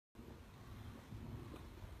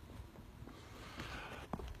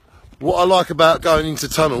What I like about going into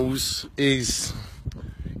tunnels is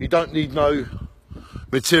you don't need no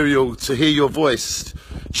material to hear your voice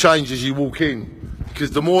change as you walk in, because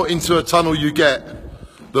the more into a tunnel you get,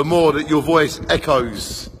 the more that your voice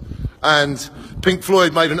echoes. And Pink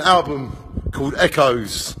Floyd made an album called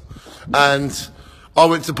Echoes, and I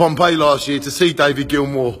went to Pompeii last year to see David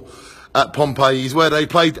Gilmour at Pompeii, where they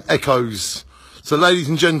played Echoes. So ladies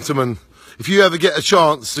and gentlemen, if you ever get a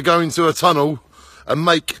chance to go into a tunnel and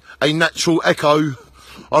make a natural echo,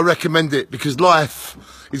 I recommend it, because life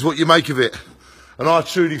is what you make of it. And I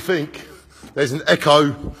truly think there's an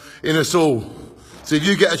echo in us all. So if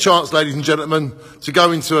you get a chance, ladies and gentlemen, to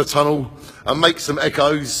go into a tunnel and make some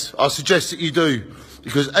echoes, I suggest that you do,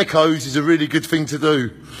 because echoes is a really good thing to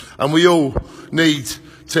do. And we all need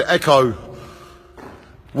to echo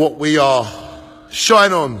what we are.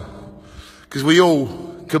 Shine on, because we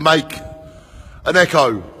all can make an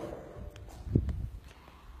echo.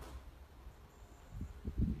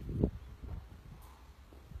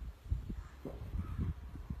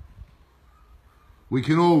 We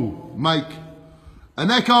can all make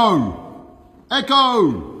an echo.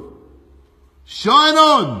 Echo. Shine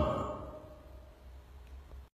on.